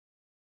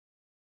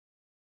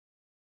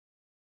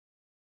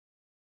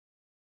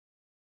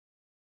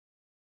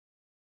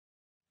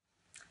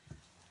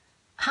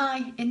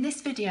Hi, in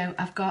this video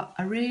I've got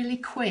a really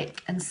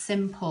quick and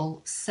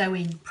simple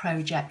sewing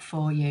project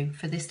for you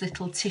for this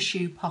little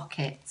tissue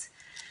pocket,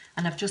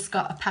 and I've just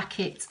got a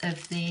packet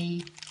of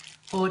the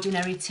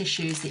ordinary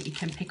tissues that you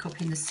can pick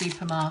up in the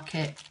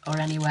supermarket or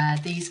anywhere.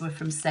 These were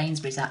from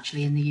Sainsbury's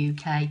actually in the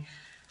UK,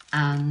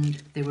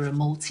 and they were a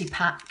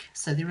multi-pack,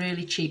 so they're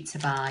really cheap to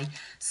buy.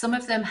 Some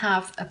of them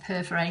have a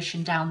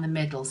perforation down the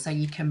middle so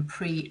you can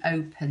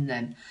pre-open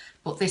them,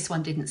 but this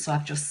one didn't, so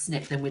I've just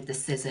snipped them with the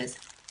scissors.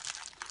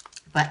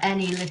 But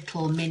any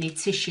little mini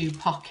tissue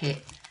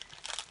pocket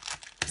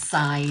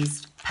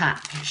sized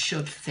pack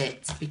should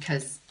fit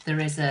because there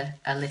is a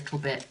little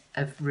bit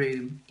of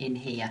room in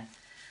here.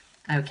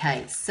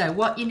 Okay, so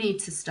what you need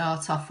to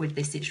start off with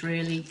this, it's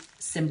really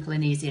simple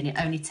and easy, and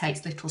it only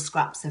takes little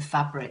scraps of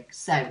fabric.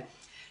 So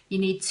you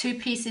need 2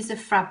 pieces of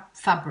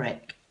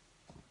fabric.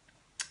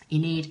 You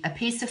need a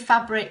piece of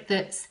fabric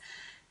that's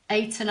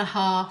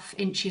 8.5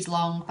 inches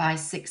long by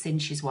 6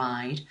 inches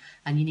wide,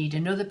 and you need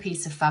another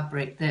piece of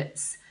fabric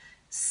that's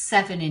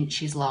 7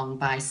 inches long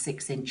by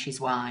 6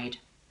 inches wide.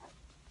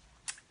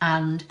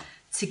 And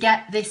to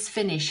get this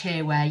finish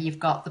here where you've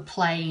got the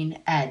plain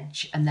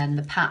edge and then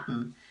the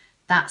pattern,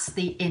 that's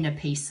the inner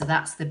piece, so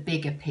that's the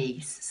bigger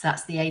piece, so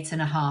that's the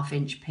 8.5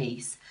 inch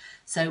piece.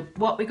 So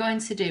what we're going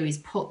to do is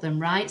put them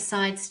right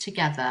sides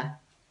together.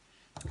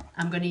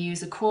 I'm going to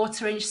use a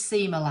 1/4 inch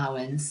seam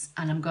allowance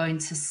and I'm going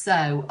to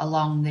sew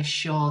along this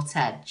short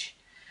edge.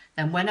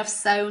 Then when I've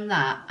sewn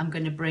that, I'm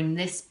going to bring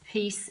this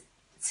piece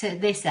to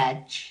this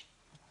edge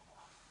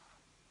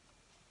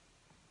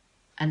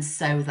and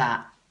sew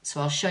that. So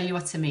I'll show you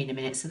what I mean in a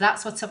minute. So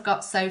that's what I've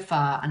got so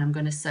far, and I'm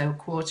going to sew a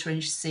 1/4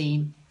 inch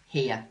seam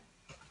here.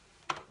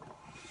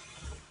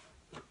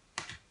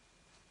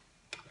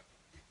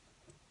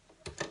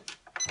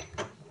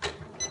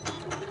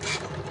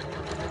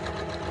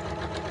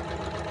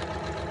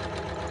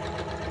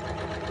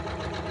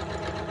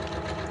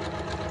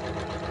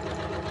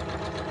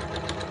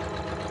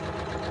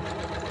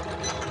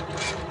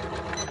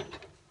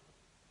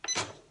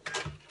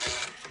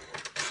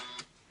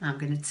 I'm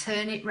going to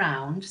turn it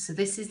round, so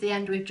this is the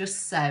end we've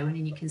just sewn,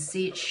 and you can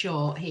see it's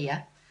short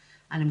here,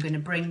 and I'm going to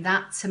bring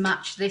that to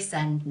match this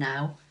end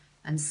now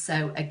and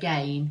sew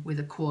again with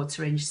a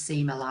 1/4 inch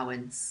seam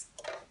allowance.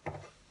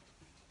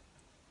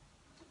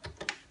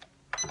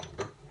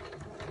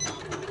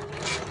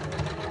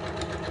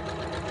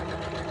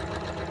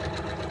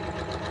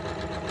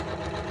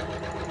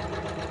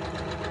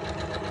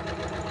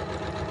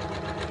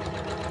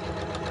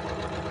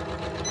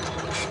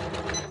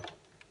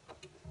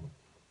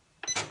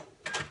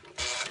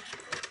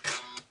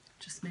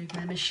 Move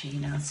my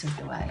machine out of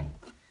the way.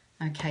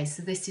 Okay,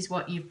 so this is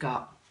what you've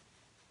got.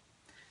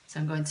 So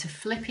I'm going to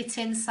flip it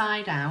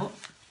inside out,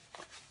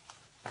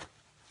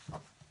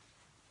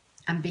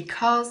 and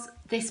because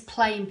this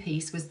plain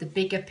piece was the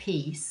bigger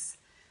piece,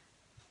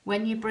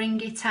 when you bring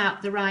it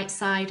out the right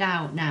side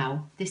out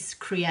now, this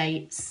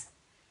creates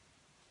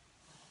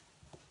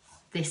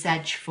this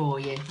edge for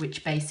you,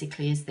 which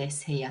basically is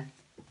this here.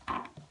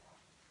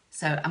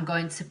 So I'm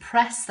going to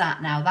press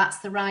that now. That's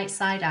the right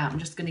side out. I'm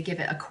just going to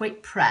give it a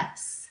quick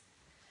press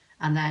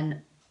and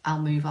then I'll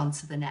move on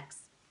to the next.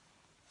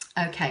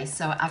 Okay,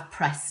 so I've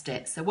pressed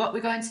it. So what we're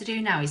going to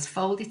do now is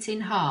fold it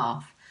in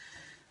half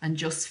and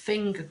just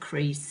finger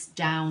crease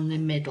down the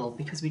middle,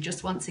 because we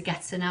just want to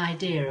get an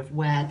idea of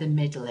where the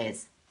middle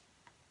is.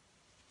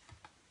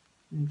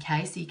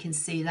 Okay, so you can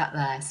see that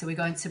there. So we're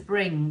going to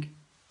bring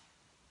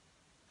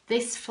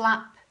this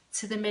flap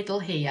to the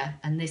middle here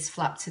and this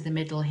flap to the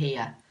middle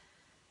here,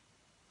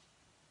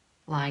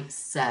 like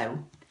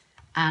so,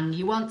 and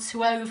you want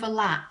to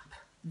overlap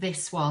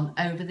this one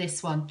over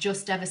this one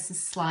just ever so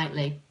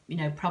slightly, you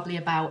know, probably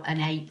about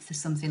 1/8 or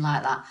something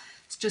like that.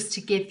 It's just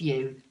to give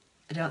you,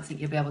 I don't think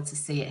you'll be able to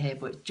see it here,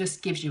 but it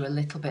just gives you a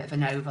little bit of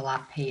an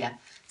overlap here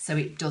so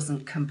it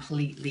doesn't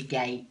completely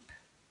gape.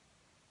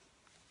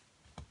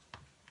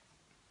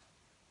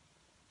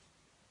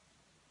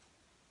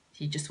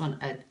 You just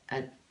want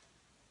a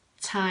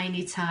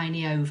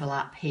tiny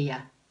overlap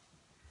here.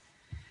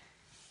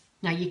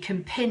 Now you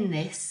can pin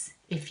this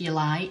if you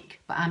like,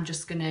 but I'm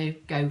just going to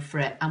go for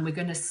it, and we're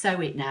going to sew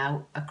it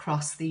now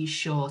across these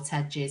short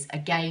edges,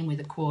 again with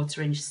a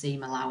 1/4 inch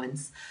seam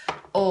allowance.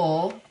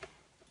 Or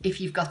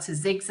if you've got a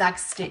zigzag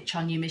stitch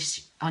on your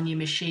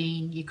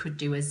machine, you could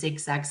do a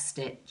zigzag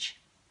stitch.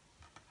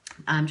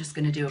 I'm just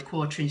going to do a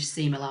 1/4 inch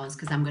seam allowance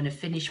because I'm going to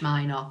finish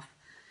mine off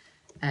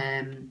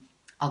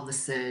on the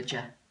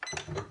serger.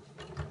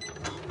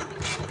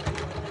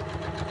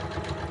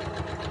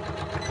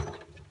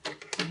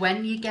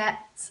 When you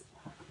get,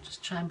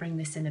 just try and bring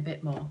this in a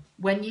bit more,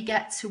 when you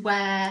get to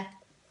where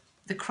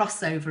the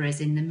crossover is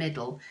in the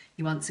middle,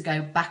 you want to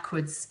go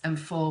backwards and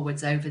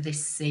forwards over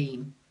this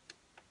seam.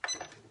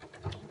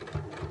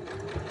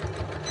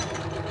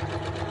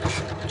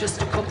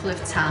 Just a couple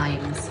of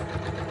times,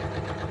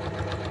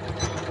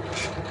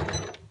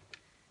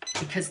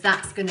 because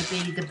that's going to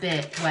be the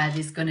bit where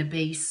there's going to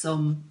be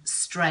some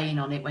strain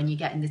on it when you're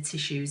getting the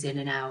tissues in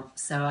and out.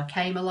 So I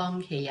came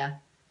along here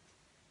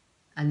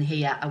And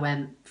here I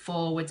went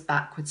forwards,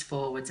 backwards,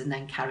 forwards, and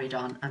then carried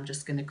on. I'm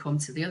just going to come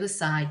to the other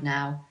side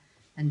now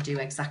and do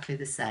exactly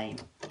the same.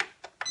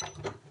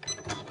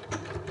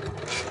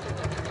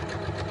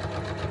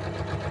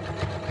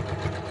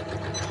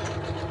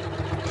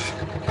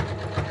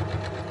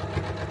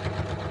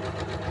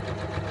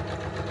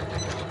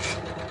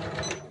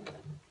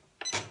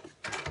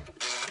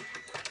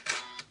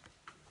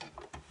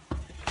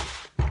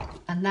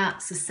 And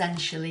that's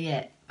essentially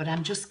it. But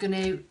I'm just going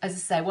to, as I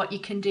say, what you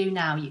can do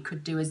now, you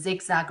could do a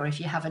zigzag, or if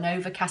you have an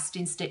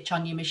overcasting stitch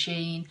on your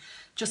machine,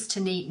 just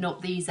to neaten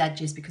up these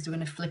edges, because we're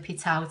going to flip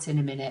it out in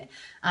a minute.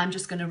 I'm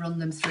just going to run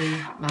them through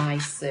my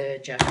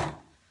serger.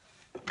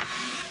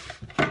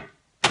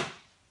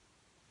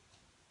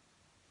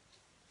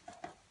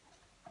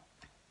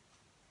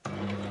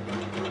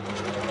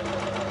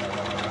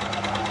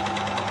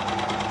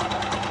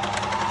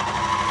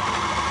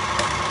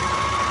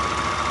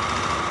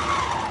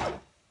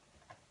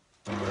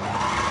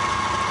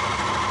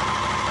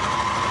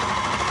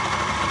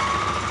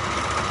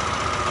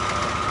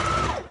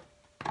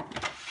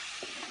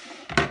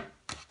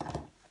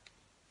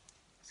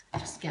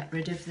 Get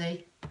rid of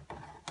the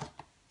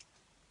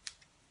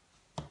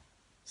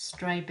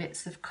stray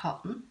bits of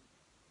cotton.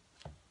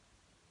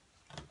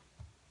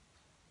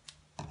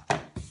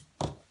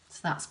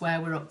 So that's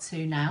where we're up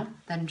to now.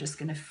 Then I'm just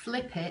going to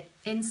flip it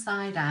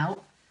inside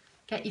out,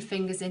 get your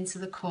fingers into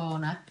the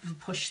corner and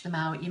push them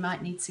out. You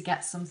might need to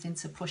get something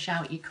to push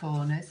out your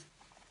corners.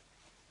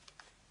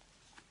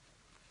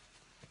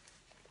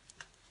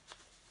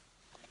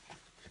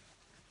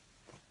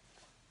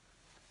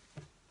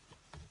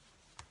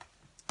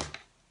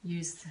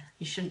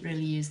 You shouldn't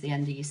really use the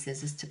end of your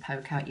scissors to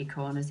poke out your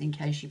corners in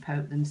case you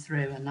poke them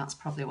through, and that's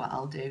probably what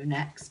I'll do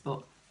next,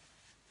 but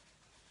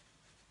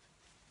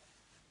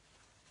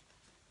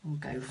we'll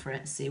go for it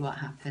and see what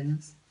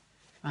happens.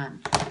 Right,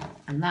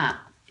 and that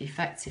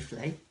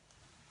effectively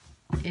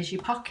is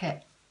your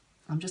pocket.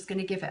 I'm just going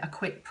to give it a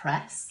quick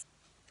press.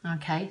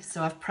 Okay,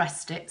 so I've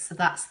pressed it, so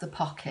that's the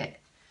pocket.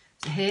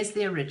 So here's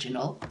the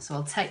original. So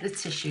I'll take the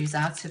tissues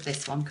out of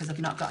this one because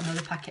I've not got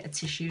another packet of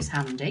tissues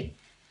handy.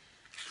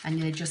 And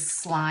you just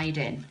slide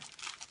in.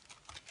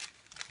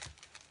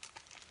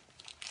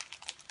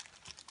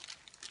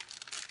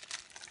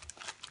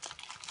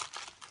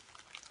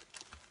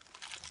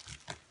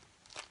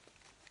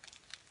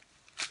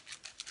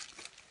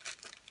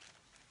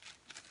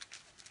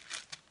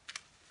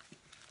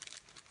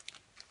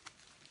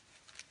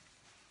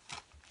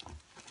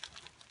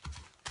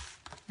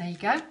 There you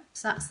go.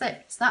 So that's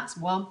it. So that's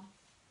one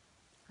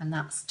and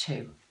that's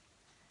two.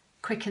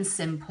 Quick and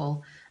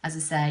simple. As I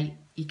say,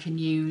 you can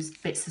use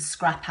bits of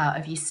scrap out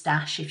of your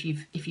stash if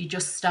you're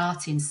just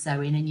starting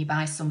sewing and you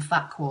buy some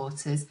fat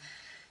quarters.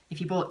 If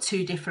you bought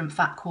 2 different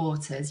fat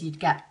quarters, you'd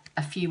get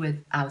a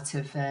few out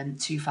of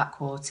 2 fat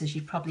quarters.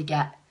 You'd probably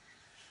get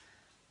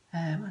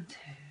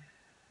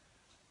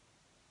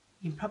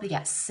you'd probably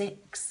get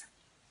 6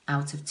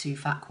 out of 2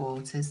 fat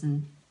quarters,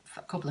 and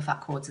a couple of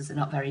fat quarters are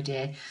not very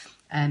dear.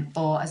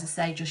 Or as I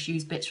say, just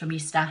use bits from your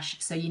stash.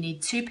 So you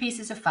need 2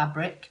 pieces of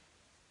fabric,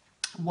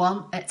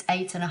 one at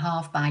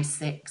 8.5 by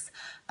 6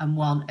 and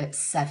one at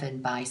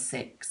 7 by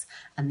 6.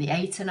 And the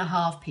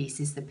 8.5 piece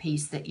is the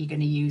piece that you're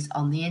going to use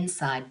on the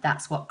inside.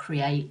 That's what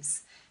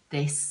creates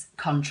this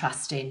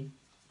contrasting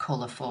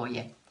colour for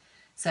you.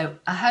 So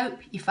I hope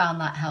you found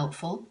that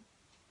helpful.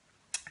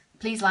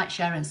 Please like,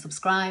 share and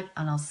subscribe,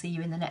 and I'll see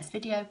you in the next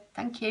video.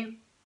 Thank you.